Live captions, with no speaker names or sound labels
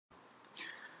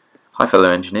Hi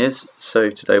fellow engineers, so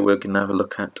today we're going to have a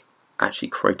look at actually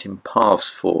creating paths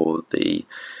for the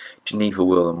Geneva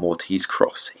Wheel and Maltese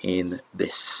Cross in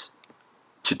this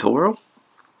tutorial.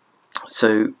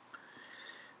 So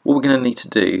what we're going to need to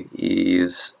do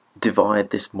is divide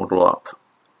this model up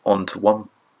onto one.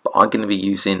 I'm going to be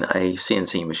using a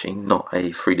CNC machine, not a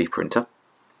 3D printer,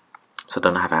 so I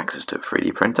don't have access to a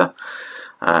 3D printer.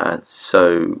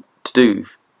 So to do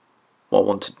what I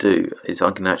want to do is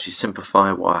I can actually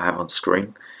simplify what I have on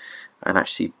screen and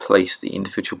actually place the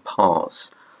individual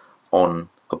parts on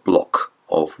a block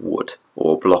of wood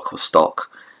or a block of stock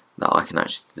that I can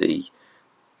actually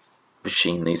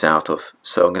machine these out of.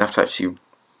 So I'm going to have to actually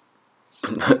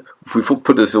we've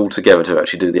put this all together to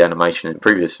actually do the animation in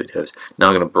previous videos. Now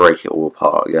I'm going to break it all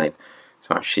apart again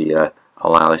to actually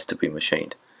allow this to be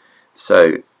machined.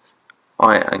 So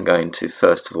I am going to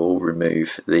first of all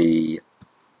remove the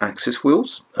axis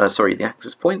wheels, the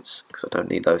axis points, because I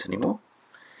don't need those anymore.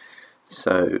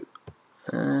 So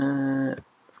if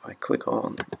I click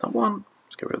on that one,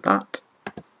 let's get rid of that.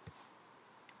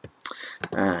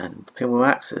 And the pinwheel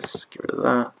axis, get rid of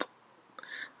that.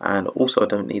 And also I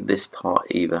don't need this part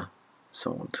either,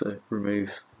 so I want to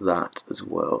remove that as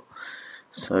well.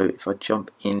 So if I jump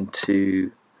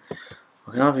into,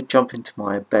 I can either jump into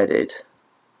my embedded.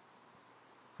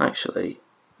 Actually,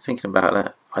 thinking about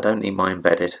that, I don't need my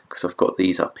embedded because I've got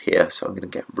these up here, so I'm going to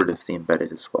get rid of the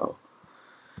embedded as well.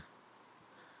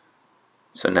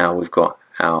 So now we've got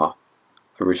our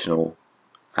original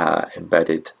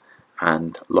embedded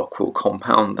and lock wheel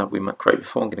compound that we created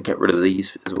before. I'm going to get rid of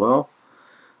these as well,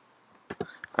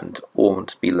 and all I want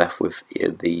to be left with are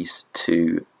these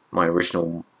two, my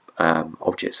original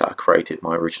objects that I created,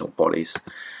 my original bodies.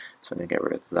 So I'm going to get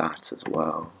rid of that as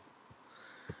well.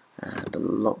 And the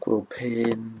lock wheel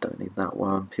pin, don't need that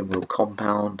one. Pinwheel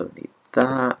compound, don't need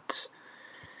that.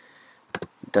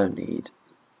 Don't need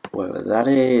whatever that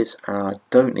is, and I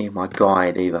don't need my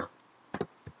guide either.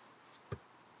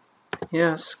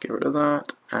 Yes, get rid of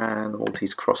that, and the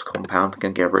Maltese cross compound, I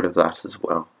can get rid of that as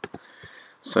well.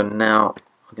 So now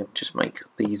I'm going to just make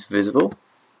these visible.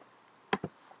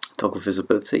 Toggle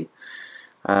visibility.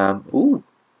 Ooh,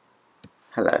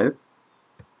 hello.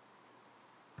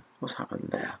 What's happened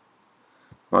there?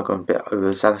 Am I going a bit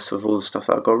overzealous with all the stuff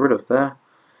that I got rid of there?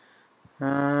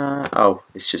 Oh,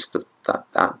 it's just that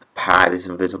the pad is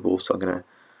invisible, so I'm going to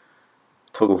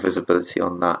toggle visibility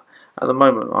on that. At the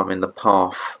moment I'm in the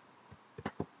Path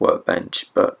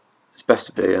Workbench, but it's best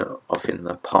to be off in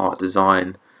the part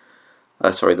design.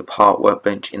 The part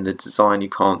workbench. In the design you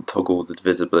can't toggle the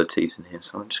visibilities in here,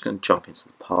 so I'm just going to jump into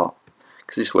the part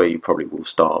because this is where you probably will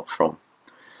start from.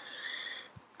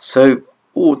 So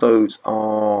all those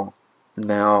are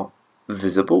now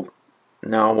visible.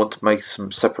 Now I want to make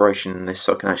some separation in this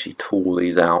so I can actually tool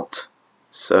these out.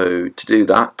 So to do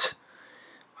that,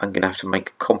 I'm going to have to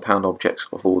make compound objects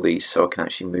of all these so I can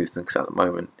actually move them, because at the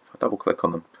moment if I double click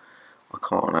on them I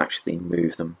can't actually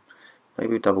move them.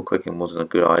 Maybe double clicking wasn't a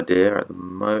good idea at the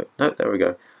moment. No, there we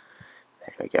go.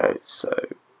 There we go. So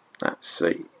let's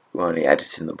see. We're only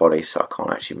editing the body, so I can't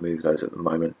actually move those at the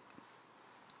moment.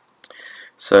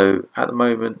 So at the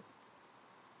moment,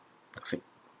 I think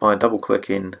by double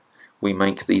clicking we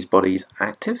make these bodies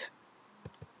active.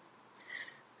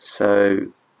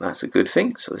 So that's a good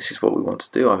thing. So this is what we want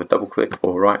to do, either double click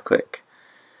or right click,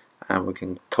 and we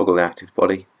can toggle the active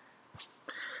body.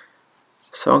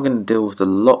 So I'm going to deal with the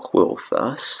lock wheel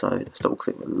first. So let's double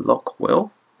click the lock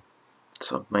wheel.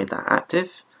 So I've made that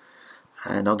active,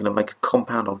 and I'm going to make a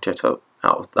compound object out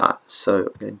of that. So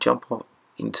I'm going to jump off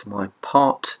into my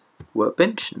part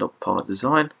workbench, not part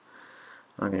design.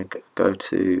 I'm going to go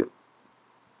to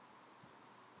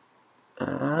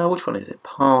which one is it?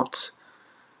 Part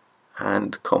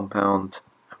and compound,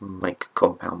 and make a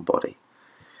compound body.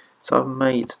 So I've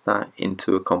made that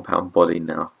into a compound body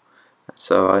now.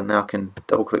 So I now can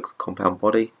double click the compound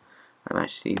body and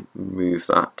actually move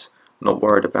that. I'm not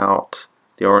worried about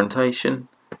the orientation,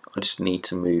 I just need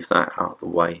to move that out of the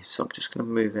way. So I'm just going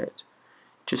to move it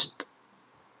just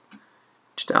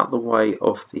out of the way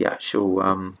of the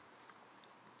actual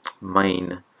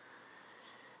main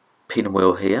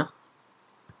pinwheel here.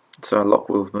 So our lock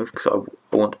wheel move because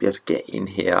I want to be able to get in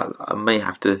here. I may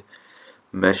have to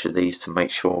measure these to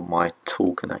make sure my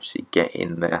tool can actually get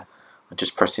in there. I'm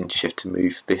just pressing shift to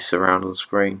move this around on the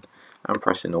screen and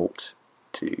pressing alt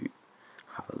to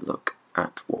have a look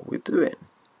at what we're doing.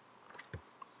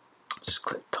 Just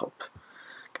click top.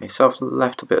 Okay, so I've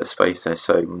left a bit of space there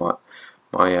so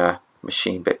my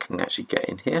machine bit can actually get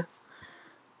in here.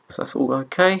 So that's all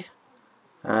okay.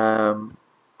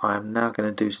 I'm now going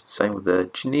to do the same with the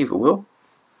Geneva wheel.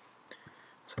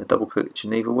 So double click the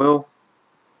Geneva Wheel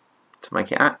to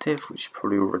make it active, which it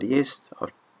probably already is.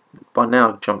 By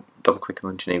now, double clicking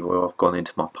on Geneva Wheel, I've gone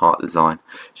into my part design,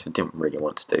 which I didn't really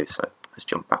want to do, so let's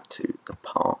jump back to the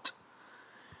part.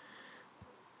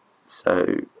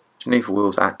 So Geneva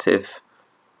Wheel's active,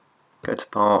 go to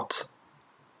part,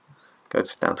 go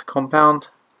down to compound,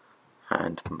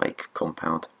 and make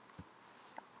compound.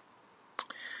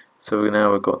 So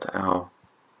now we've got our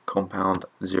compound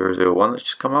 001 that's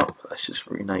just come up. Let's just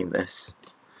rename this.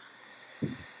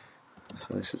 So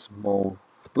this is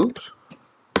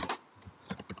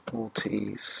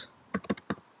Maltese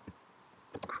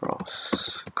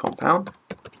cross compound.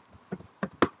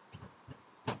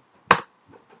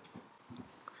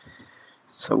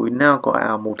 So we've now got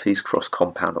our Maltese cross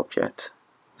compound object.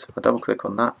 So if I double click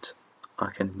on that,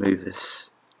 I can move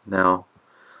this now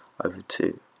over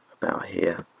to about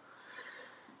here.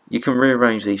 You can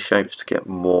rearrange these shapes to get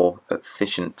more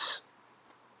efficient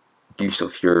use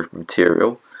of your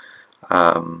material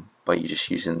by you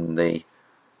just using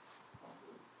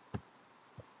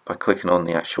by clicking on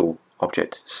the actual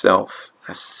object itself.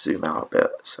 Let's zoom out a bit.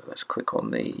 So let's click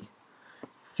on the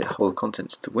fit whole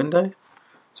contents to window.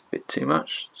 It's a bit too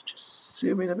much. Let's just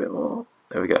zoom in a bit more.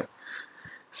 There we go.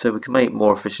 So we can make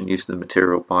more efficient use of the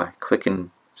material by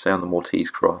clicking, say, on the Maltese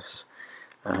cross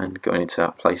and going into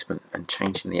that placement and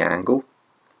changing the angle.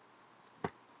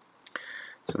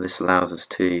 So this allows us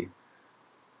to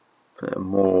put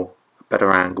a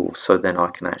better angle, so then I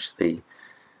can actually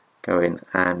go in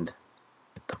and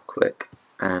double click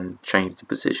and change the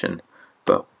position.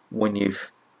 But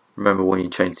remember when you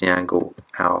change the angle,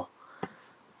 our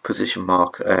position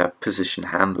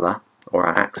handler or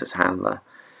our axis handler,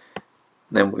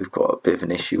 then we've got a bit of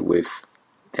an issue with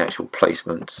the actual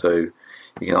placement. So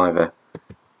you can either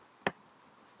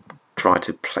try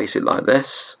to place it like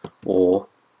this, or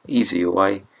easier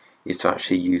way is to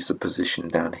actually use the position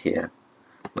down here.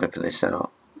 Open this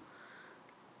out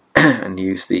and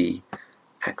use the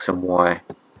X and Y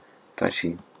to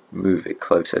actually move it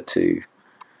closer to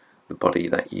the body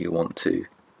that you want to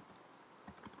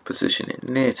position it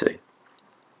near to.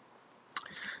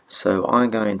 So I'm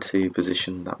going to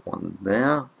position that one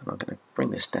there, and I'm going to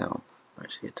bring this down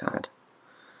actually a tad.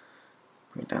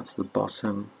 Bring it down to the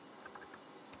bottom.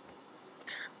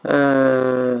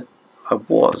 I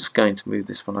was going to move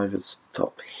this one over to the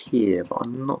top here, but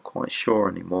I'm not quite sure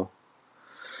anymore.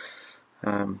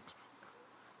 Let's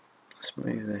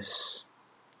move this.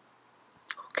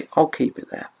 I'll keep it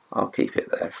there. I'll keep it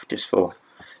there just for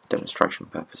demonstration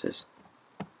purposes.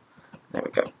 There we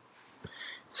go.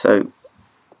 So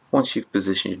once you've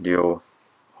positioned your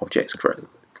objects correctly,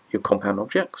 your compound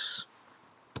objects.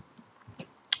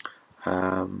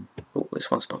 Oh, this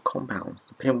one's not compound.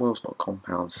 The pinwheel's not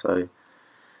compound, so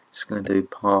just going to do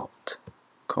part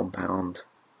compound,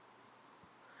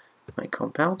 make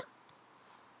compound.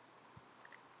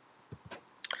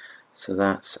 So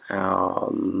that's our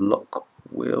lock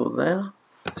wheel there.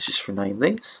 Let's just rename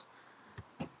these.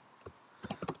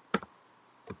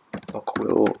 Lock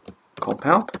wheel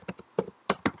compound.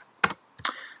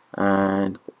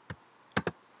 And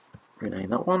rename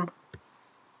that one.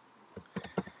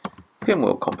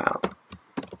 Pinwheel compound.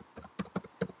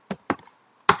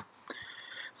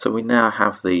 So we now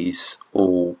have these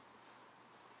all,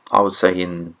 I would say,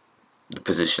 in the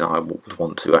position I would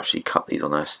want to actually cut these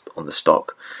on the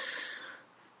stock.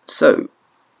 So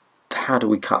how do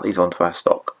we cut these onto our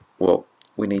stock? Well,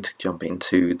 we need to jump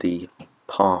into the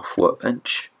Path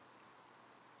Workbench.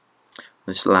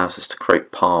 This allows us to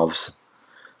create paths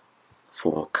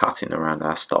for cutting around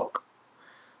our stock.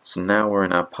 So now we're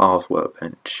in our Path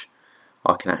Workbench.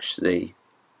 I can actually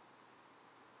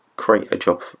create a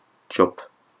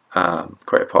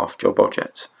create a path job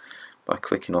object by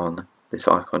clicking on this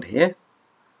icon here. You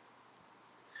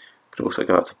could also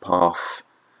go up to path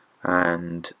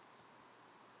and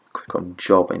click on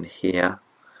job in here,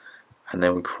 and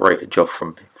then we create a job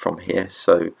from here.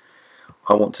 So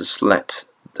I want to select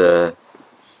the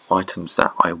items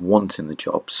that I want in the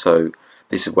job, so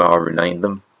this is where I rename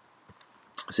them.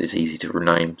 So it's easy to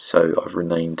rename, so I've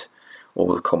renamed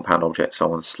all the compound objects. I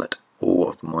want to select all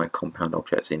of my compound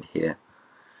objects in here,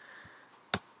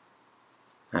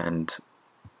 and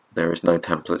there is no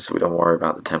template, so we don't worry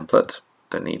about the template.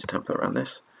 Don't need a template around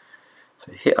this.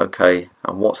 So hit OK,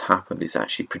 and what's happened is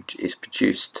actually it's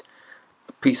produced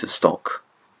a piece of stock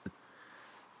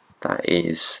that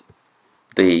is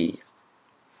the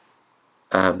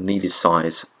needed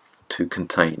size to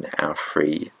contain our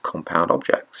 3 compound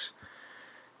objects.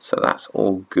 So that's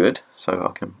all good.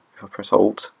 So if I press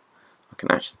Alt, I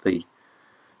can actually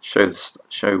show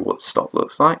what the stock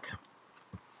looks like.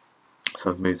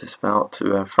 So I've moved this about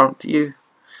to our front view,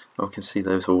 and we can see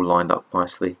those all lined up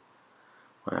nicely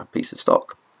on our piece of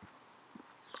stock.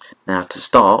 Now to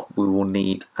start, we will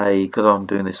need because I'm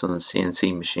doing this on a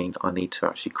CNC machine, I need to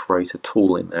actually create a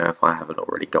tool in there if I haven't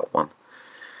already got one.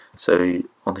 So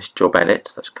on this job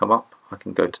edit that's come up, I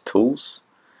can go to tools,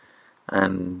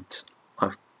 and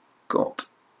I've got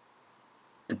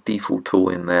a default tool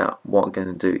in there. What I'm going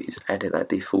to do is edit that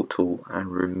default tool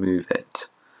and remove it.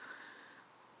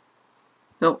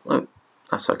 No,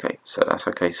 that's okay. So that's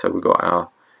okay. So we've got our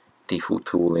default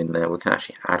tool in there. We can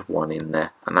actually add one in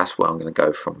there, and that's where I'm going to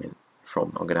go from.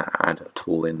 I'm going to add a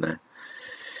tool in there.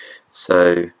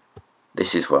 So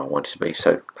this is where I want it to be.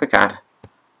 So click add.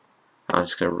 I'm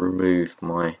just going to remove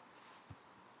my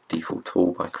default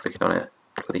tool by clicking on it,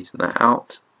 deleting that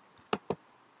out,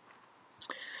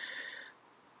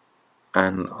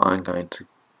 and I'm going to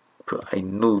put a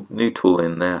new tool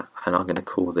in there, and I'm going to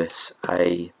call this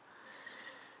a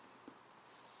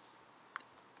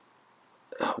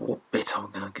what bit am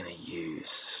I going to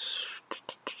use?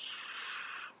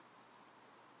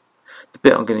 The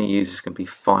bit I'm going to use is going to be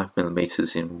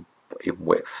 5mm in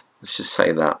width. Let's just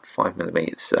say that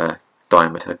 5mm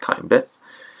diameter cutting bit.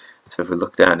 So if we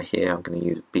look down here, I'm going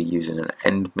to be using an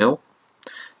end mill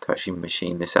to actually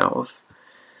machine this out of.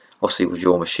 Obviously with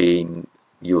your machine,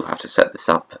 you'll have to set this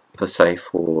up per se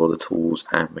for the tools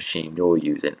and machine you're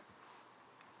using.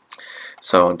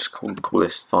 So I'm just going to call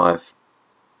this 5mm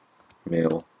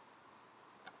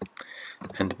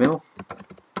end mill.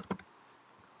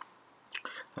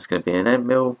 That's going to be an end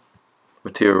mill,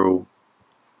 material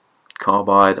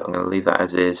carbide. I'm going to leave that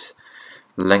as is.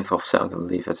 Length offset I'm going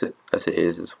to leave as it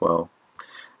is as well.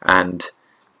 And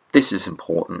this is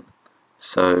important.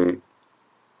 So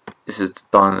this is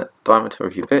the diameter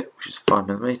of your bit, which is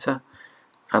 5mm,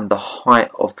 and the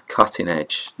height of the cutting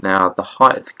edge. Now the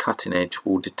height of the cutting edge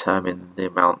will determine the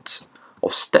amount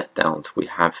of step downs we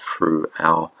have through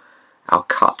our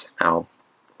cut.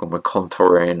 When we're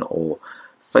contouring or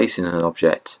facing an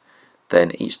object,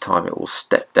 then each time it will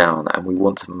step down, and we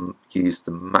want to use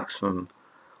the maximum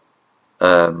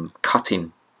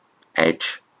cutting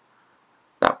edge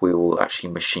that we will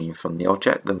actually machine from the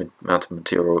object, the amount of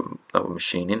material that we're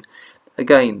machining.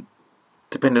 Again,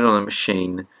 depending on the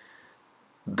machine,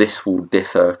 this will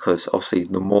differ, because obviously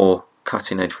the more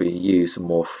cutting edge we use, the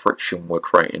more friction we're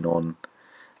creating on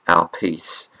our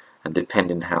piece, and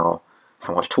depending how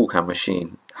much torque our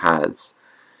machine has,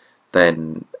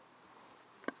 then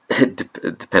it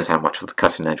depends how much of the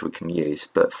cutting edge we can use.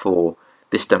 But for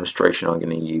this demonstration, I'm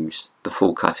going to use the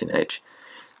full cutting edge.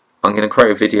 I'm going to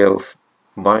create a video of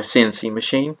my CNC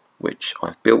machine, which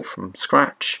I've built from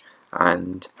scratch,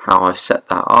 and how I've set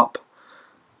that up.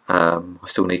 I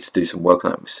still need to do some work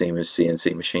on that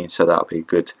CNC machine, so that'll be a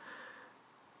good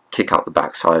kick up the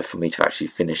backside for me to actually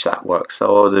finish that work.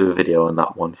 So I'll do a video on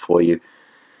that one for you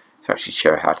to actually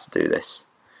show how to do this.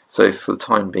 So for the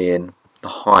time being, the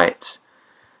height,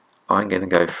 I'm going to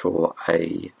go for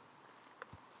a,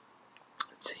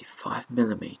 let's see,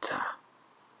 5mm.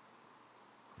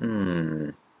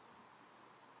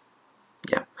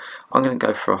 Yeah, I'm going to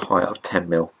go for a height of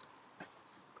 10mm.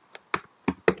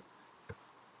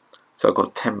 So I've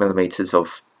got 10mm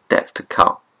of depth to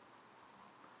cut,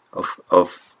 of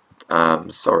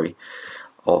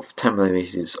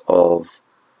 10mm of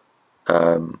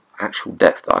actual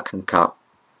depth that I can cut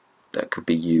that could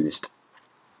be used.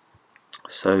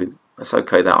 So that's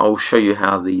okay. That I'll show you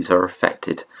how these are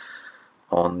affected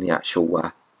on the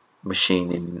actual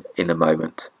machining in a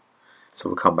moment. So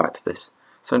we'll come back to this.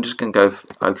 So I'm just going to go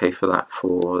okay for that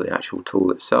for the actual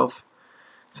tool itself.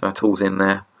 So our tool's in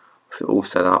there, with it all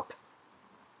set up.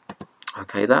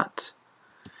 Okay, that,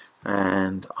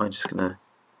 and I'm just going to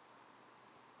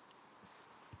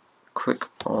click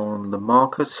on the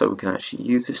marker so we can actually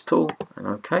use this tool, and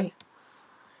okay.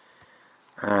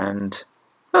 And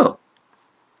oh,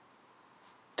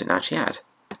 didn't actually add.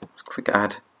 Let's click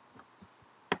add,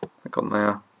 click on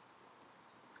there,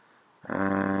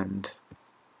 and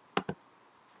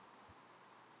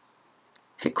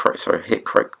hit correct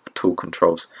tool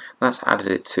controls. That's added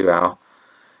it to our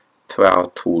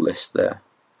tool list there.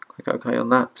 Click OK on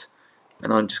that,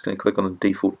 and I'm just going to click on the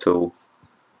default tool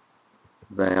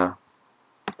there,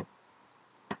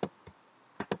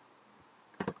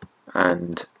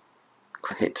 and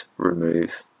hit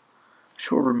remove.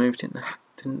 Sure, remove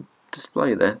didn't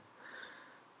display there.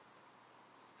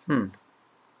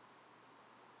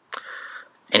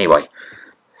 Anyway,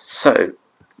 so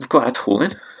we've got our tool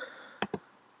in.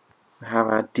 We have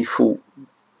our default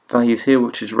values here,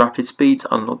 which is rapid speeds.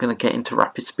 I'm not going to get into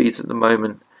rapid speeds at the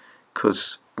moment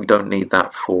because we don't need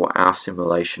that for our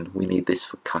simulation. We need this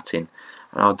for cutting,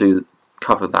 and I'll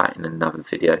cover that in another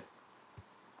video.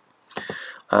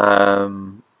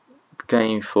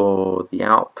 Again, for the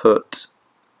output,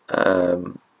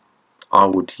 I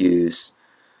would use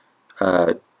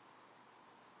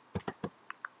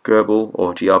Gerbil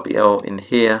or GRBL in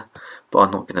here, but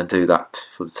I'm not going to do that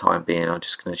for the time being. I'm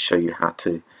just going to show you how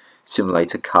to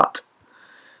simulate a cut.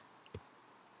 I'm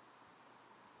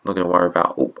not going to worry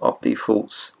about op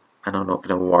defaults, and I'm not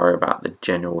going to worry about the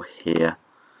general here.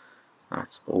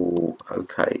 That's all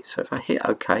okay. So if I hit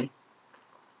OK,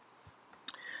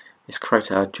 it's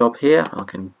created our job here. I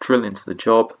can drill into the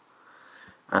job,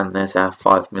 and there's our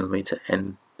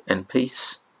 5mm end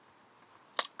piece.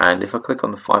 And if I click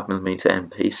on the 5mm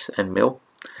end piece, end mill,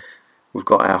 we've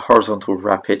got our horizontal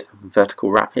rapid and vertical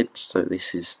rapid. So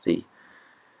this is the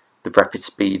rapid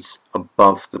speeds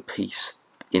above the piece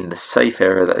in the safe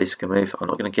area that this can move. I'm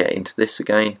not going to get into this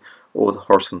again, or the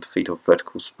horizontal feet or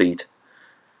vertical speed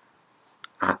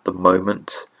at the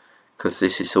moment, because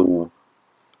this is all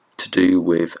to do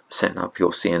with setting up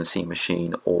your CNC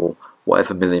machine or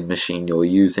whatever milling machine you're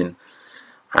using,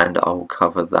 and I'll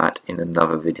cover that in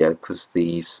another video, because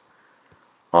these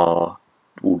will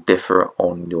differ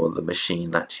on the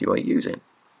machine that you are using.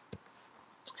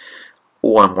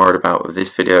 All I'm worried about with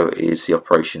this video is the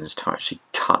operations to actually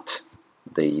cut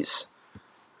these.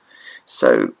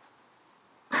 So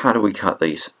how do we cut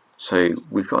these? So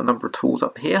we've got a number of tools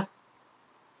up here.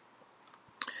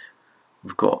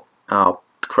 We've got to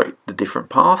create the different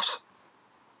paths,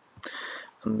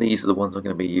 and these are the ones I'm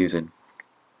going to be using.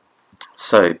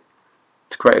 So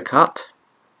to create a cut,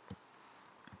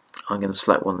 I'm going to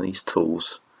select one of these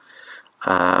tools.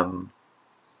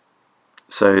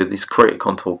 So this create a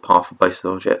contour path for base of the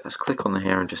object. Let's click on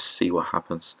here and just see what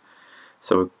happens.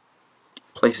 So it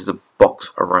places a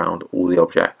box around all the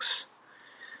objects,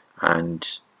 and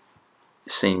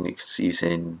seeing it's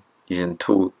using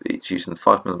tool, it's using the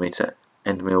 5mm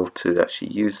end mill to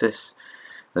actually use this.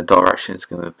 The direction is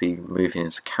going to be moving in a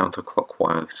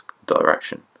counterclockwise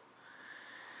direction.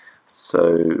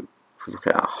 So if we look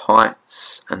at our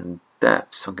heights and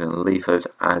depths, I'm going to leave those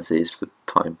as is for the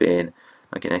time being.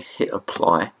 I'm going to hit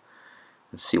apply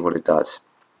and see what it does.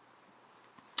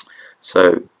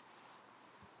 So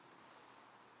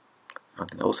I'm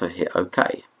going to also hit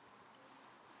OK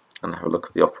and have a look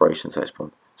at the operations at this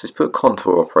point. So let's put a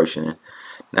contour operation in.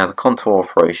 Now the contour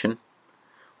operation,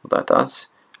 what that does,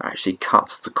 actually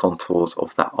cuts the contours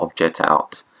of that object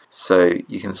out. So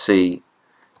you can see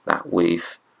that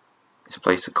it's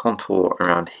placed a contour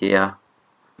around here,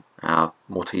 our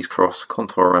Maltese cross,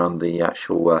 contour around the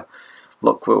actual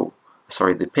lock wheel,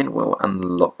 sorry, the pin wheel and the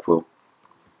lock wheel.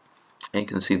 And you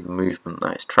can see the movement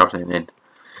that it's travelling in.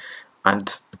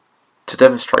 And to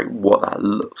demonstrate what that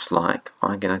looks like,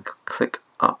 I'm going to click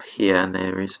up here, and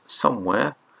there is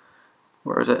somewhere,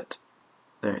 where is it?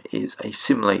 There is a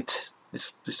simulate,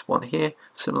 this one here,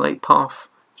 simulate path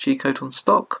G-code on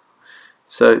stock.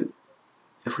 So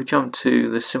if we jump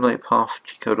to the simulate path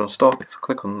G-code on stock, if I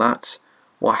click on that,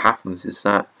 what happens is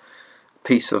that a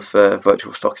piece of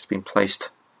virtual stock has been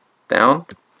placed down,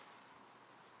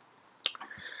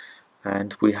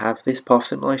 and we have this path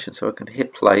simulation. So I can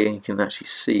hit play and you can actually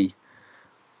see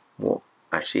what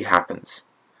actually happens.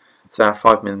 So our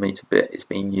 5mm bit is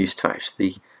being used to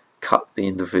actually cut the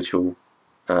individual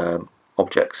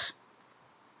objects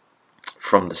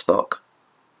from the stock.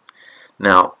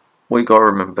 Now what you got to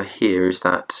remember here is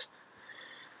that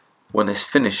when this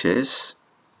finishes,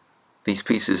 these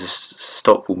pieces of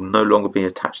stock will no longer be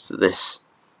attached to this.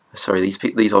 Sorry,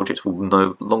 these objects will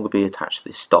no longer be attached to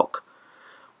this stock,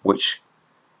 which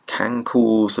can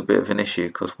cause a bit of an issue,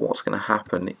 because what's going to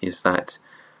happen is that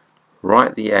right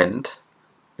at the end,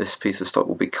 this piece of stock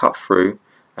will be cut through,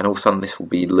 and all of a sudden this will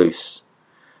be loose.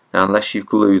 Now, unless you've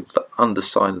glued the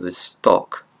underside of this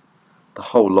stock, the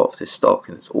whole lot of this stock,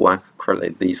 and it's all anchor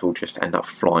correctly, these will just end up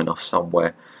flying off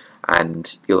somewhere,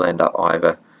 and you'll end up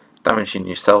either damaging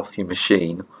yourself, your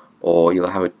machine, or you'll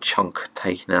have a chunk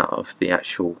taken out of the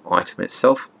actual item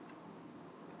itself.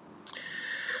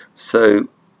 So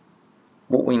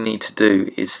what we need to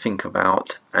do is think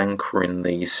about anchoring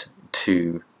these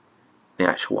to the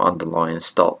actual underlying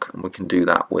stock, and we can do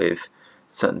that with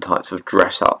certain types of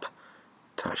dress up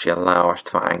to actually allow us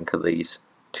to anchor these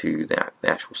to the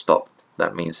actual stock.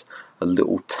 That means a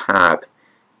little tab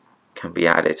can be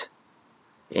added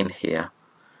in here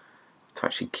to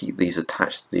actually keep these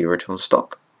attached to the original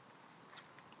stock.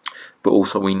 But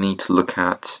also we need to look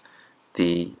at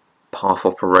the path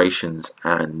operations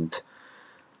and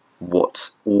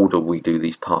what order we do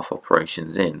these path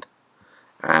operations in,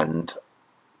 and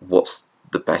what's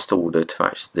the best order to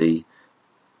actually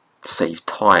save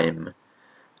time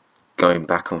going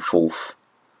back and forth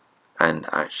and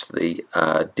actually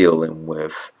dealing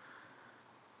with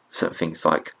certain things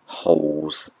like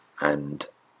holes and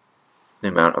the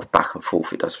amount of back and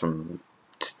forth it does from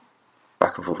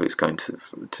back and forth it's going to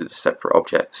the separate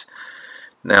objects.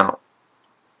 Now,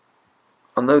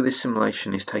 although this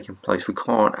simulation is taking place, we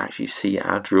can't actually see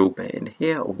our drill bit in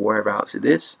here or whereabouts it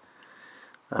is.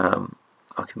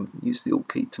 I can use the Alt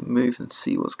key to move and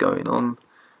see what's going on,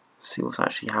 see what's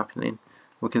actually happening.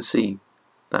 We can see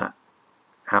that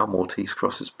our Maltese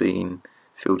cross has been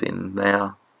filled in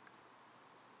there.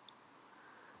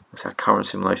 That's our current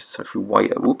simulation. So if we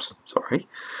wait, whoops, sorry,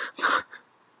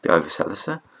 bit overzealous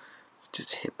there. Let's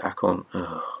just hit back on.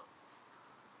 I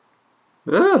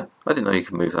didn't know you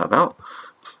could move that about.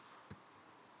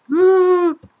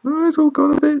 It's all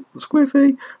got a bit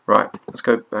squiffy. Right, let's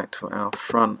go back to our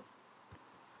front.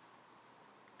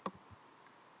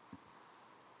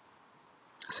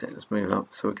 That's it, let's move up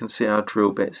so we can see our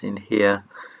drill bits in here,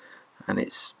 and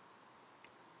it's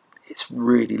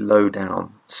really low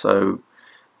down. So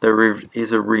there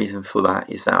is a reason for that,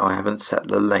 is that I haven't set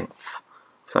the length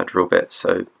of that drill bit.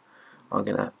 So I'm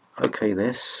going to OK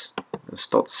this and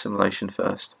stop the simulation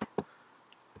first.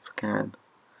 If I can,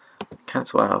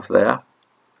 cancel out of there.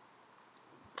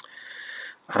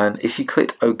 And if you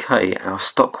click OK, our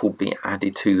stock will be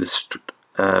added to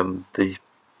the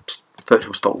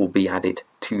virtual stock will be added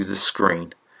to the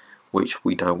screen, which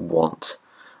we don't want.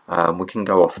 We can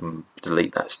go off and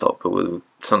delete that stock, but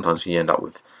sometimes you end up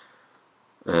with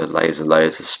layers and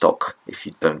layers of stock if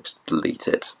you don't delete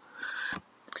it.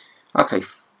 Okay,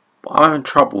 I'm having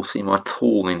trouble seeing my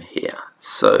tool in here,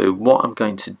 so what I'm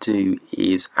going to do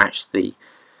is actually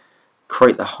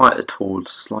create the height of the tool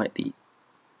slightly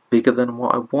bigger than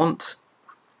what I want,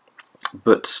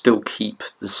 but still keep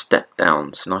the step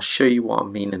downs, and I'll show you what I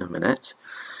mean in a minute.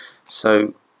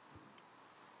 So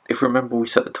if you remember, we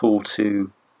set the tool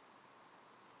to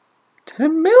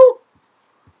 10 mil?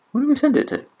 What did we send it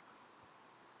to?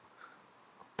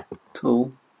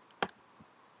 Tool.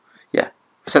 Yeah,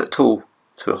 set the tool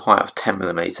to a height of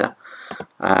 10mm.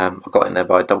 I got in there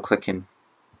by double clicking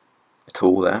the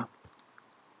tool there,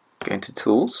 going to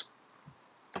tools,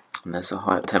 and there's a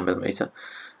height of 10mm.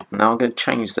 Now I'm going to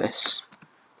change this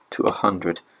to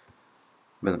 100mm.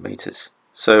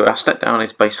 So our step down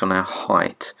is based on our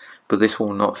height, but this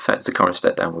will not affect the current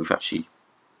step down we've actually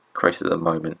created at the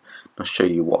moment. I'll show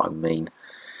you what I mean,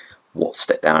 what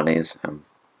step down is, and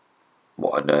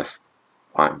what on earth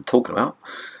I'm talking about.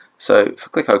 So if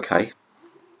I click OK,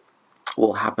 what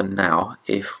will happen now,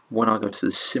 if when I go to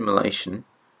the simulation,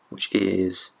 which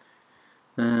is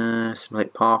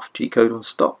simulate path G-code on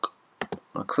stock,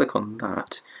 I click on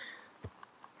that,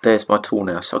 there's my tool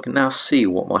now, so I can now see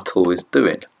what my tool is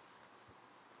doing.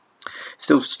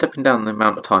 Still stepping down the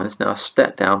amount of times. Now a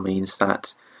step down means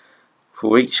that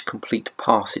for each complete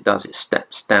pass it does, it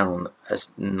steps down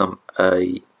as an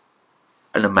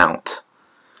amount,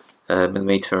 a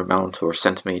millimetre amount or a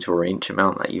centimetre or inch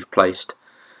amount that you've placed,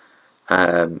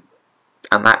 and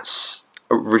that's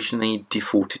originally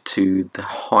defaulted to the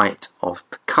height of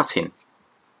the cutting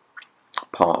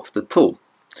part of the tool,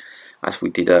 as we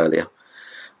did earlier.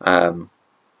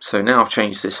 So now I've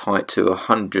changed this height to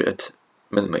 100mm.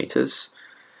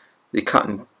 The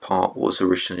cutting part was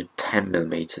originally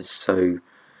 10mm, so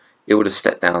it would have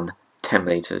stepped down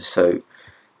 10mm. So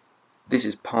this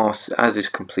is pass, as this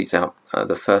completes out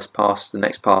the first pass, the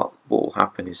next part, what will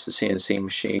happen is the CNC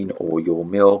machine or your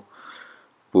mill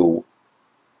will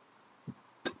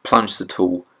plunge the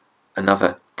tool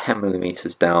another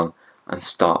 10mm down and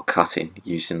start cutting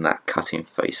using that cutting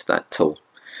face, that tool.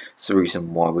 It's the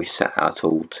reason why we set our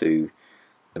tool to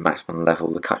the maximum level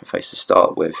of the cutting face to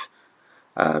start with,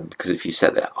 because if you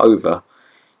set that over,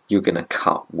 you're going to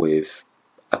cut with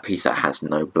a piece that has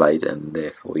no blade, and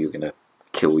therefore you're going to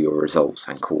kill your results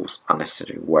and cause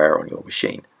unnecessary wear on your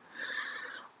machine.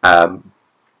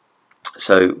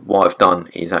 So what I've done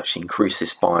is actually increase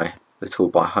this by the tool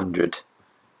by 100mm,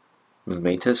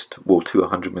 well, to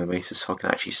 100mm, so I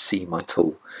can actually see my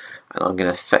tool, and I'm going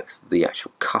to affect the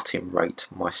actual cutting rate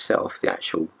myself, the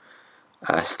actual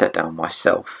step down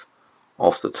myself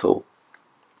of the tool.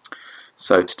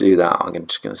 So to do that, I'm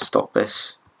just going to stop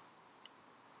this,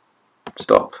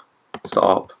 stop,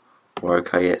 or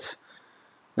OK it.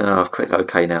 Now I've clicked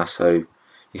OK now, so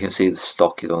you can see the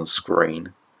stock is on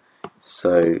screen.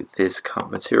 So there's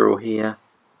cut material here,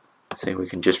 so we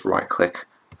can just right click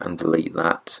and delete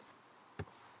that.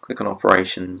 Click on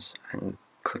operations and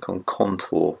click on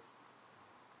contour.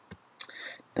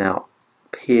 Now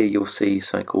here you'll see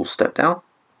something called step down,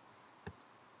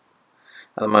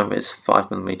 At the moment it's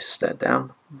 5mm step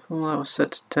down. Well, that was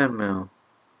set to 10mm.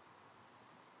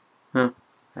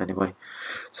 Anyway,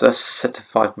 so that's set to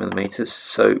 5mm.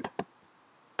 So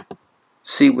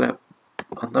see where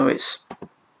I know it's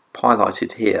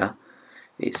highlighted here,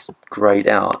 it's greyed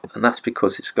out, and that's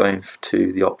because it's going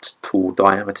to the opt tool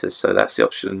diameter. So that's the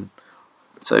option.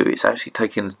 So it's actually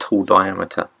taking the tool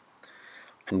diameter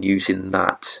and using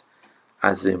that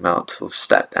as the amount of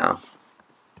step down.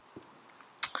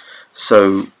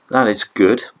 So that is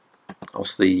good.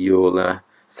 Obviously you'll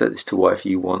set this to whatever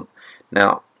you want.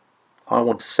 Now I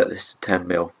want to set this to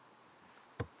 10mm.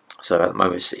 So at the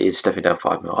moment it's stepping down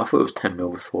 5mm. I thought it was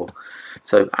 10mm before.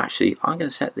 So actually I'm going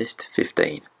to set this to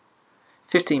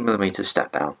 15mm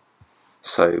step down.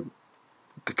 So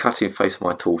the cutting face of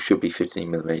my tool should be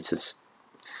 15mm.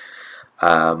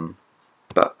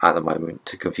 But at the moment,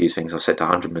 to confuse things, I set to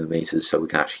 100mm so we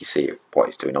can actually see what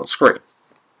it's doing on screen.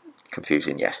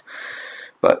 Confusing, yes.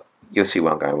 But you'll see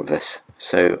where I'm going with this.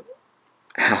 So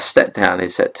our step down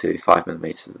is set to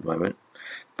 5mm at the moment.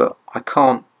 But I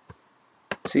can't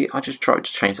see, I just tried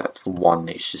to change that to 1.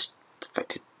 It's just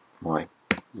affected my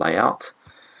layout.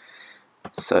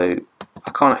 So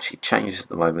I can't actually change this at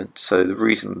the moment. So the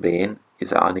reason being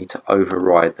is that I need to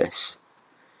override this.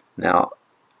 Now,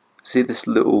 see this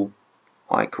little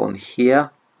icon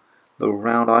here, little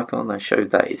round icon? I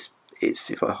showed that it's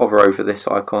if I hover over this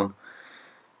icon,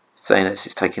 saying that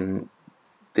it's taking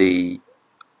the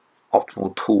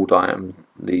optimal tool diameter,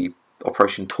 the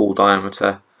operation tool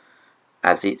diameter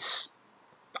as its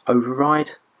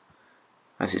override,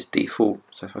 as its default.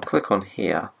 So if I click on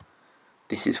here,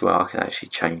 this is where I can actually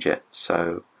change it.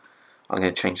 So I'm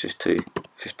going to change this to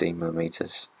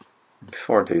 15mm.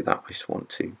 Before I do that, I just want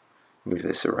to move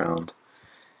this around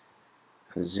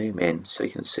and zoom in so you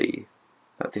can see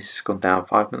that this has gone down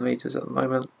 5mm at the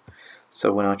moment.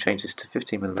 So when I change this to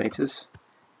 15mm,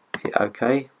 hit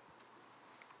OK,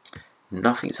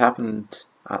 nothing's happened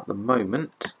at the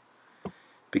moment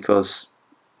because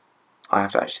I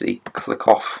have to actually click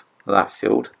off that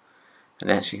field,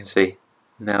 and as you can see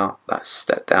now that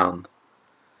step down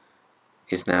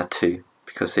is now 2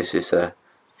 because this is a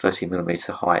 30mm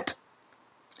height.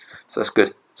 So that's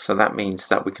good. So that means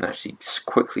that we can actually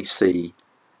quickly see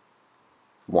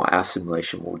what our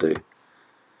simulation will do.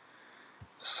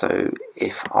 So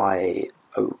if I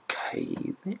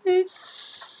OK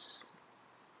this,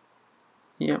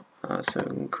 yep, so I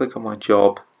can click on my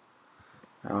job.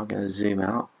 Now I'm going to zoom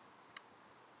out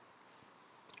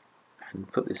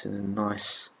and put this in a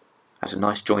nice, at a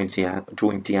nice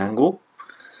jointy angle.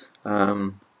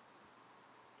 There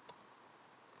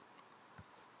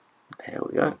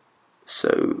we go.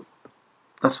 So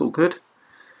that's all good.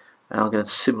 Now I'm going to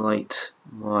simulate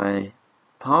my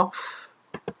path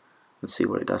and see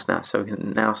what it does now. So we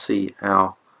can now see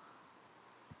our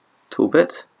tool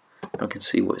bit and we can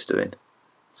see what it's doing.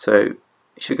 So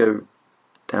it should go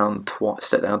down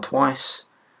step down twice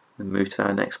and move to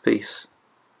our next piece.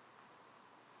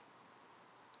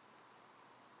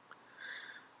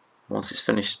 Once it's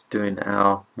finished doing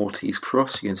our Maltese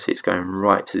cross, you can see it's going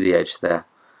right to the edge there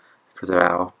because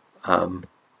our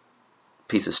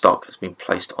piece of stock has been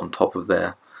placed on top of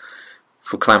there.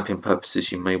 For clamping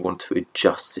purposes, you may want to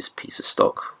adjust this piece of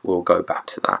stock. We'll go back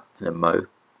to that in a mo.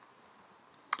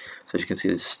 So as you can see,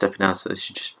 this is stepping down, so this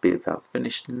should just be about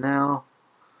finished now.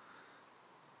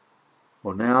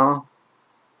 Or now.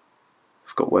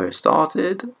 Forgot where it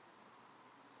started.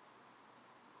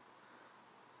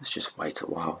 Let's just wait a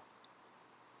while.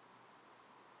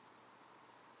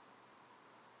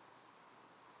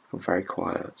 I'm very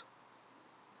quiet.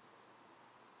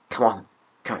 Come on,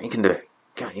 you can do it.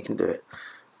 You can do it.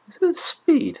 Is it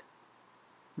speed?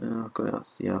 No, I've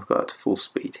got it to full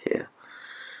speed here.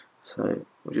 So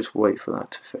we'll just wait for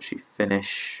that to actually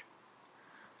finish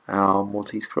our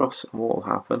Maltese cross, and what will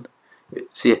happen?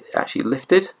 See, it actually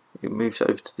lifted. It moves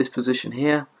over to this position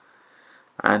here,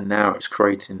 and now it's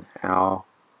creating our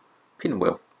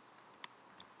pinwheel.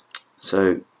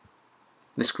 So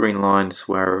this green line is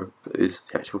where is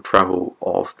the actual travel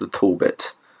of the tool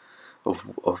bit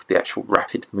of the actual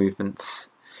rapid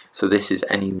movements. So this is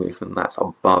any movement that's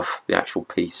above the actual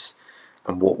piece,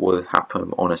 and what will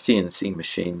happen on a CNC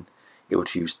machine, it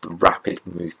would use the rapid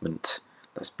movement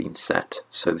that's been set.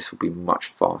 So this will be much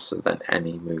faster than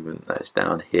any movement that is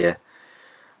down here,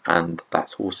 and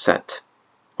that's all set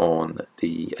on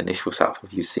the initial setup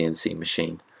of your CNC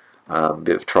machine. A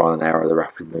bit of trial and error, the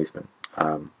rapid movement,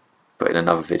 but in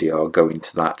another video I'll go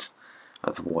into that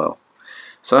as well.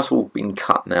 So that's all been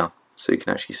cut now, so you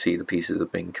can actually see the pieces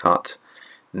have been cut.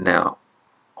 Now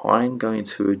I'm going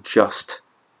to adjust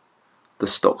the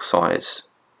stock size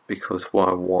because what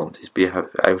I want is be able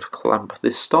to clamp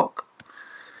this stock.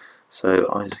 So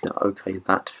I'm just going to OK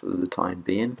that for the time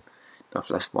being. I've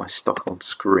left my stock on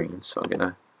screen, so I'm going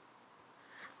to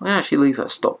actually leave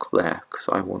that stock there because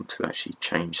I want to actually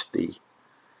change the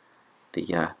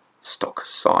stock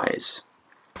size.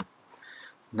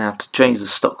 Now to change the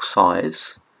stock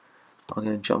size, I'm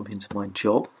going to jump into my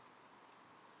job,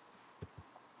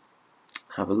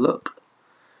 have a look,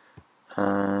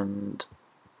 and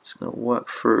it's going to work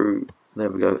through, there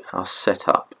we go, our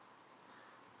setup.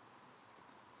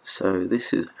 So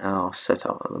this is our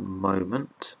setup at the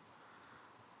moment.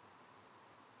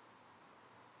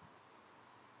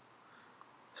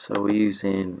 So we're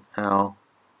using our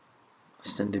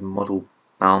extended model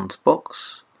bounds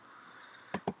box,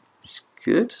 which is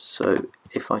good. So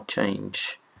if I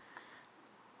change,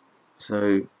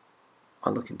 so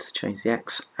I'm looking to change the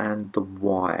X and the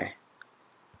Y.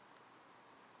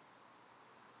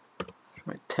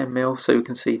 Right, 10mm, so we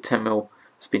can see 10mm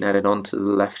has been added on to the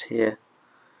left here,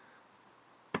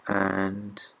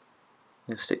 and I'm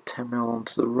going to stick 10mm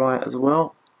onto the right as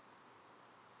well.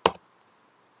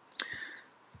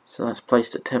 So that's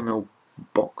placed a 10mm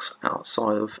box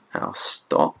outside of our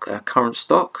stock, our current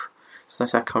stock. So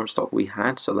that's our current stock we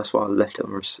had, so that's why I left it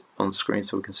on the screen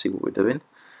so we can see what we're doing.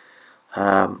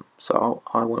 So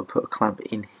I want to put a clamp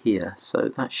in here, so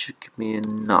that should give me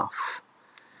enough.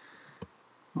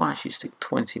 I might actually stick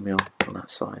 20mm on that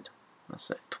side.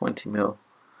 That's it, 20mm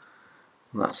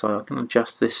on that side. I can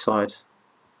adjust this side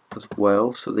as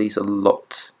well, so these are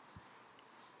locked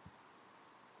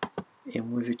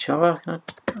in with each other. Can I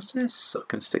adjust this? So I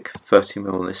can stick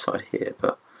 30mm on this side here,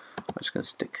 but I'm just going to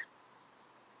stick,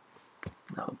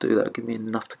 that'll do, that'll give me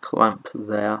enough to clamp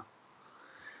there.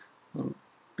 I'll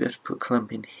be able to put a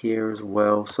clamp in here as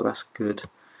well, so that's good.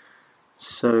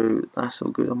 So that's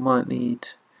all good. I might need,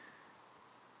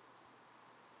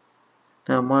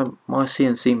 now my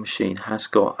CNC machine has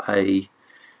got a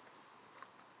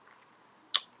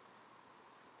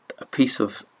piece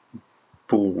of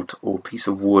board or piece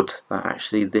of wood that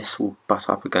actually this will butt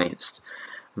up against,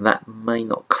 and that may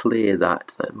not clear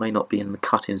that may not be in the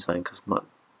cutting zone because my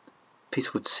piece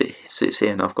of wood sits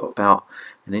here and I've got about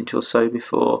an inch or so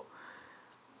before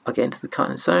I get into the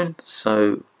cutting zone.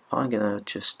 So I'm going to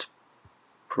just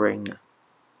bring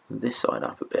this side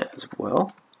up a bit as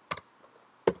well.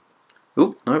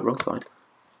 Oh no, wrong side.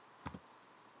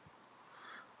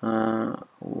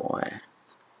 Why?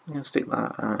 I'm going to stick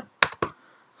that at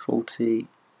 40,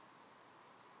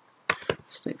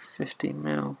 stick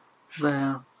 50mm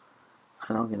there,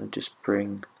 and I'm going to just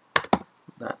bring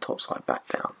that top side back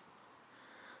down.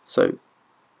 So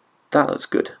that looks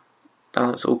good. That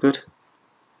looks all good.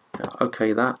 Now,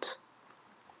 OK that,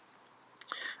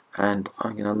 and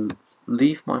I'm going to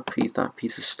leave that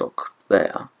piece of stock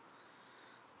there.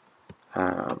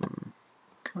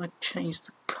 Can I change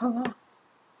the colour?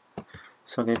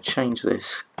 So I'm going to change the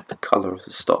colour of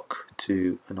the stock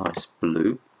to a nice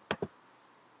blue.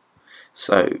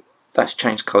 So that's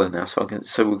changed colour now. So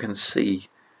we can see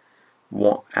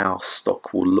what our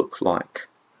stock will look like.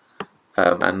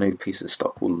 Our new piece of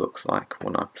stock will look like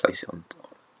when I place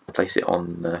it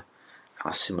on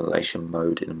our simulation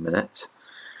mode in a minute.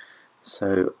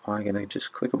 So I'm going to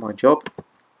just click on my job,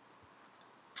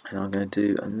 and I'm going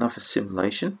to do another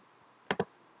simulation.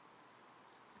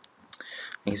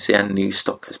 You can see our new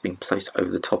stock has been placed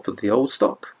over the top of the old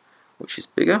stock, which is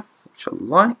bigger, which I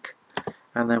like.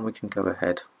 And then we can go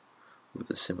ahead with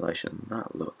the simulation.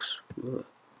 That looks, ugh.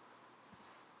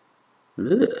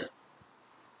 Ugh.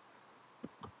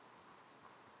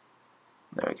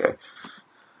 There we go.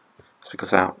 It's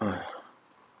because our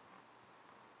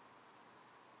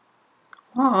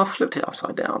I flipped it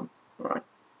upside down. Right.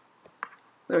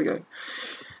 There we go.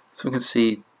 So we can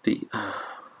see the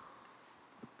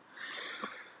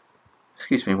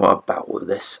excuse me while I battle with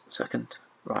this a second.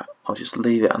 Right, I'll just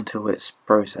leave it until it's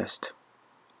processed.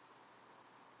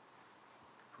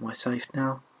 Am I safe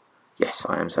now? Yes,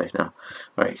 I am safe now.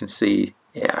 Right, you can see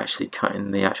it actually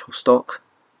cutting the actual stock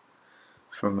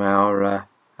from our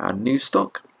new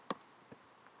stock,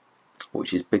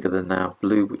 which is bigger than our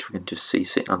blue, which we can just see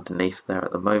sitting underneath there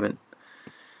at the moment.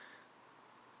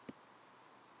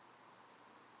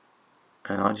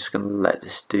 And I'm just going to let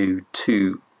this do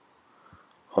 2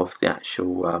 of the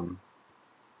actual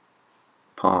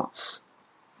parts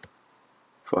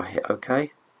before I hit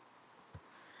OK.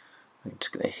 I'm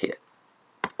just going to hit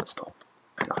stop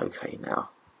and OK now.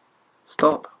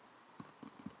 Stop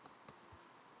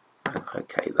and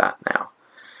OK that now.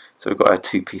 So we've got our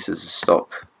 2 pieces of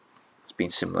stock that's been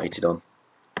simulated on.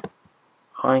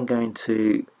 I'm going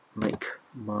to make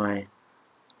my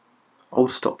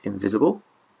old stock invisible.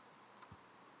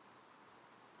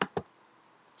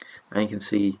 and you can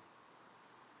see,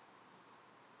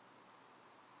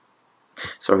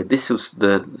 sorry, this is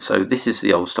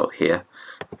the old stock here.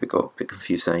 We got a bit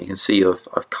confused there. You can see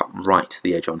I've cut right to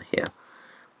the edge on here,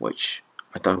 which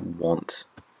I don't want.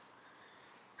 I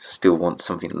still want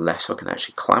something left so I can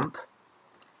actually clamp.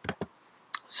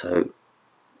 So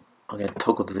I'm going to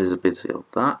toggle the visibility of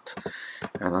that,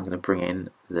 and I'm going to bring in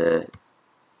the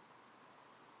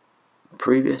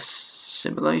previous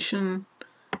simulation,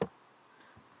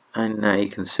 and now you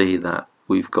can see that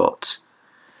we've got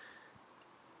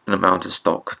an amount of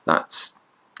stock that's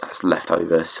left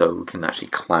over, so we can actually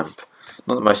clamp.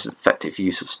 Not the most effective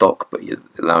use of stock, but it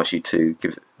allows you to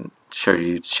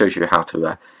shows you how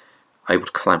to able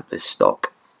to clamp this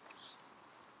stock.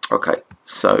 Okay,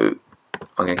 so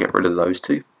I'm going to get rid of those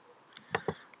two,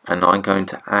 and I'm going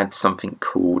to add something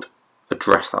called a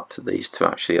dress up to these to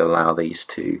actually allow these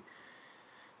to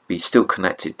be still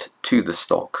connected to the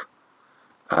stock,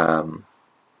 so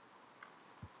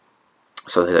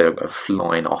they don't go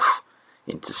flying off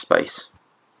into space.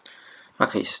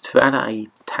 Okay, so to add a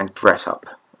tag dress up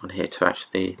on here to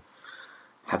actually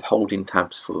have holding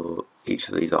tabs for each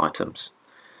of these items,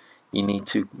 you need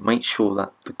to make sure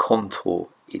that the contour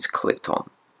is clicked on,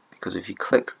 because if you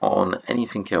click on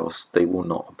anything else they will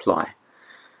not apply,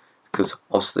 because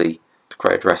obviously to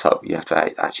create a dress up you have to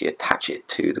actually attach it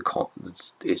to the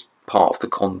it's part of the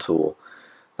contour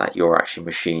that you're actually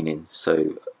machining,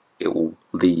 so it will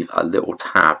leave a little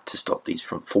tab to stop these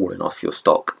from falling off your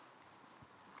stock.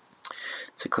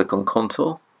 So click on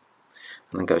contour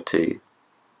and then go to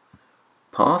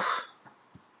path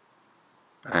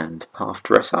and path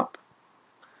dress up,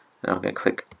 and I'm going to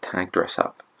click tag dress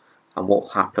up, and what will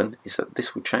happen is that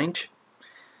this will change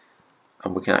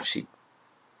and we can actually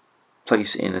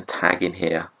place in a tag in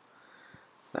here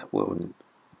that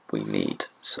we need.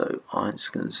 So I'm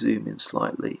just going to zoom in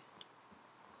slightly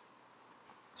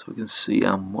so we can see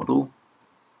our model,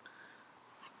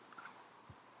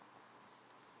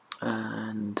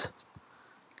 and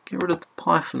get rid of the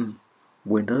Python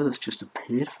window that's just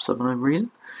appeared for some unknown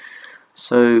reason.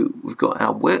 So we've got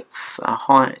our width, our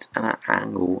height and our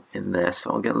angle in there,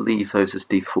 so I'm going to leave those as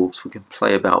defaults. We can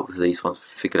play about with these once we've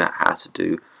figured out how to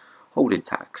do holding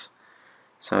tags.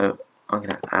 So I'm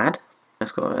going to add,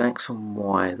 it's got an X and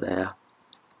Y there.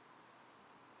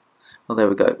 Well, there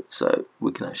we go. So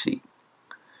we can actually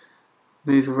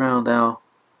move around our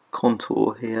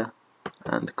contour here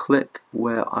and click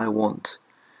where I want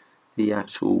the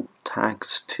actual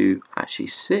tags to actually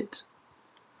sit.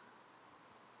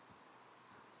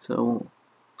 So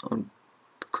I'm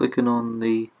clicking on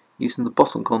using the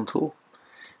bottom contour.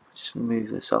 Just move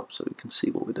this up so we can see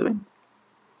what we're doing.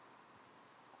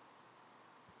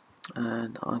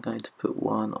 And I'm going to put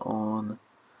one on.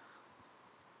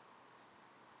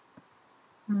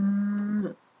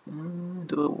 Do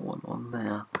I want one on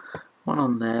there? One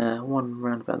on there. One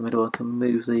round about the middle. I can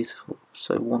move these.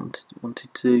 So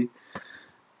wanted to.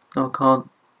 No, I can't.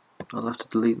 I'll have to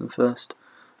delete them first.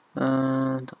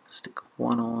 And I'll stick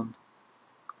one on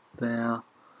there,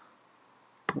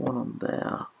 one on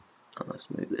there, and let's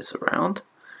move this around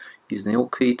using the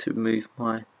Alt key to move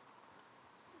my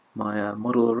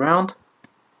model around.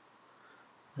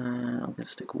 And I'm going to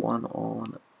stick one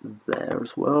on there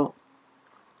as well,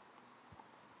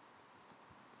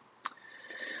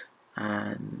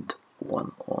 and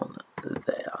one on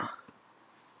there.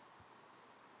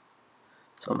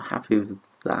 So I'm happy with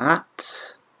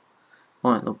that.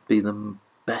 Might not be the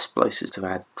best places to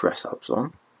add dress ups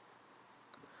on,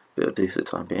 but it'll do for the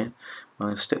time being. I'm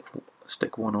going to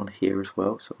stick one on here as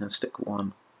well, so I'm going to stick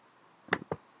one on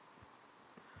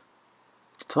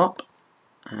the top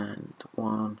and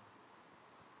one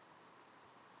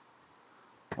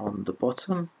on the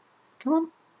bottom. Come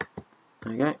on,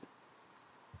 there we go.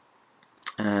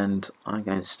 And I'm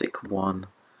going to stick one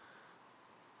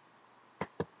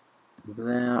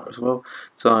there as well.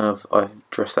 So I've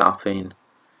dressed it up in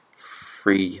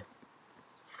three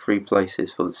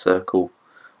places for the circle.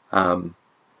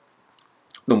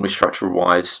 Normally structural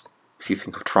wise, if you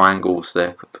think of triangles,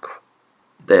 they're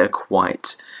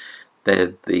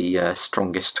the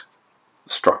strongest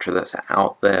structure that's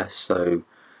out there. So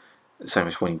same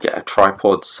as when you get a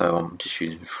tripod, so I'm just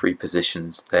using 3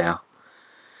 positions there,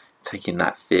 taking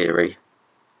that theory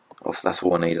of that's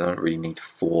all I need. I don't really need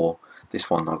 4. This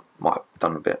one I might have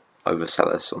done a bit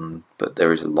overzealous on, but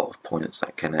there is a lot of points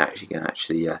that can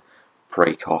actually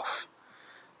break off.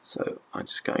 So I'm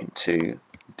just going to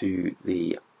do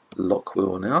the lock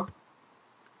wheel now,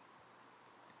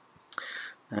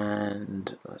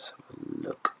 and let's have a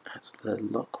look at the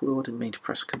lock wheel. I didn't mean to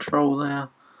press Control there.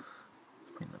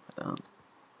 Bring that down,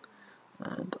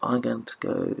 and I'm going to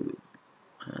go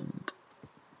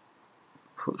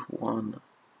one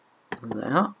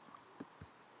there.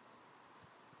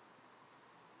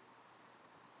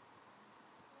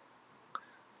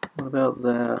 What about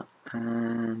there?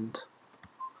 And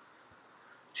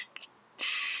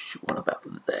what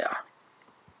about there?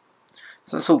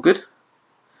 So that's all good.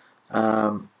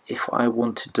 If I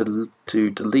wanted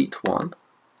to delete one,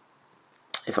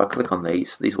 if I click on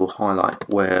these will highlight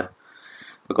where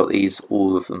I've got these,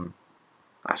 all of them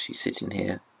actually sitting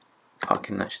here. I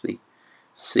can actually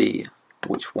see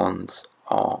which ones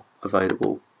are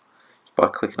available by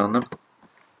clicking on them.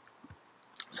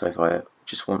 So if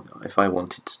I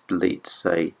wanted to delete,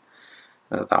 say,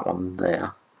 that one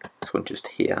there, this one just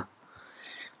here,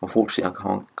 unfortunately I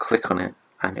can't click on it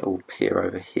and it will appear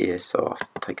over here, so I'll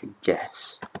have to take a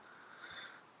guess.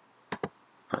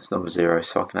 That's number 0,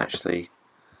 so I can actually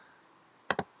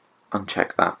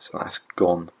uncheck that, so that's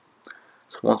gone.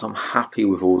 So once I'm happy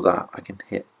with all that, I can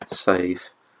hit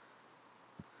save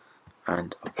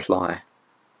and apply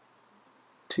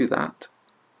to that.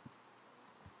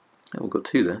 Oh, we've got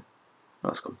 2 there. Oh,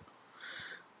 that's gone.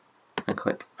 And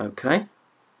click OK.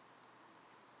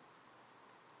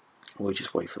 We'll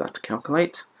just wait for that to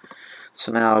calculate.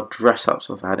 So now our dress ups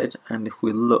I've added, and if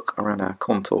we look around our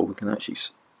contour, we can actually,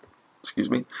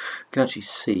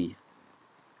 see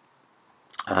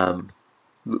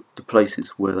the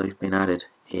places where they've been added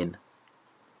in.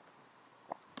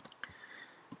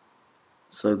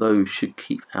 So those should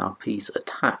keep our piece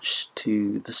attached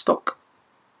to the stock.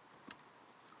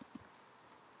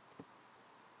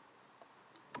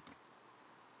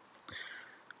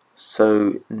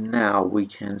 So now we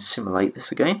can simulate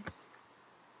this again.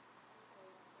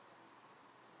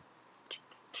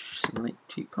 Simulate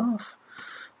cheat path.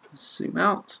 Zoom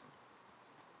out.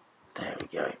 There we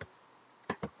go.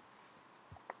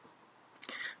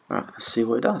 Right, let's see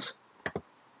what it does.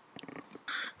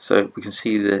 So we can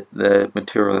see the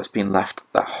material that's been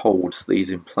left that holds these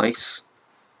in place.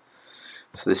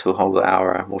 So this will hold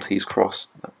our Maltese cross,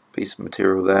 that piece of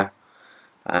material there,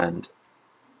 and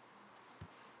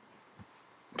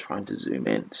I'm trying to zoom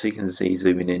in so you can see,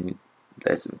 zooming in,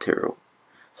 there's the material.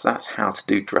 So that's how to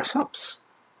do dress ups,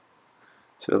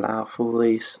 to allow for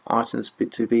these items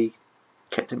to be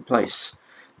kept in place.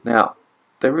 Now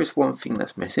there is one thing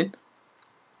that's missing.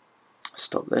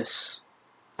 Stop this,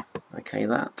 okay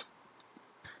that.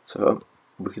 So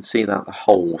we can see that the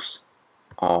holes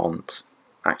aren't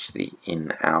actually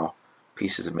in our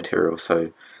pieces of material,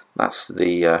 so that's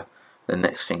the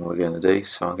next thing we're going to do.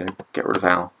 So I'm going to get rid of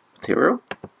our material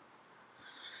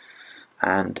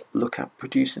and look at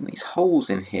producing these holes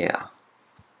in here.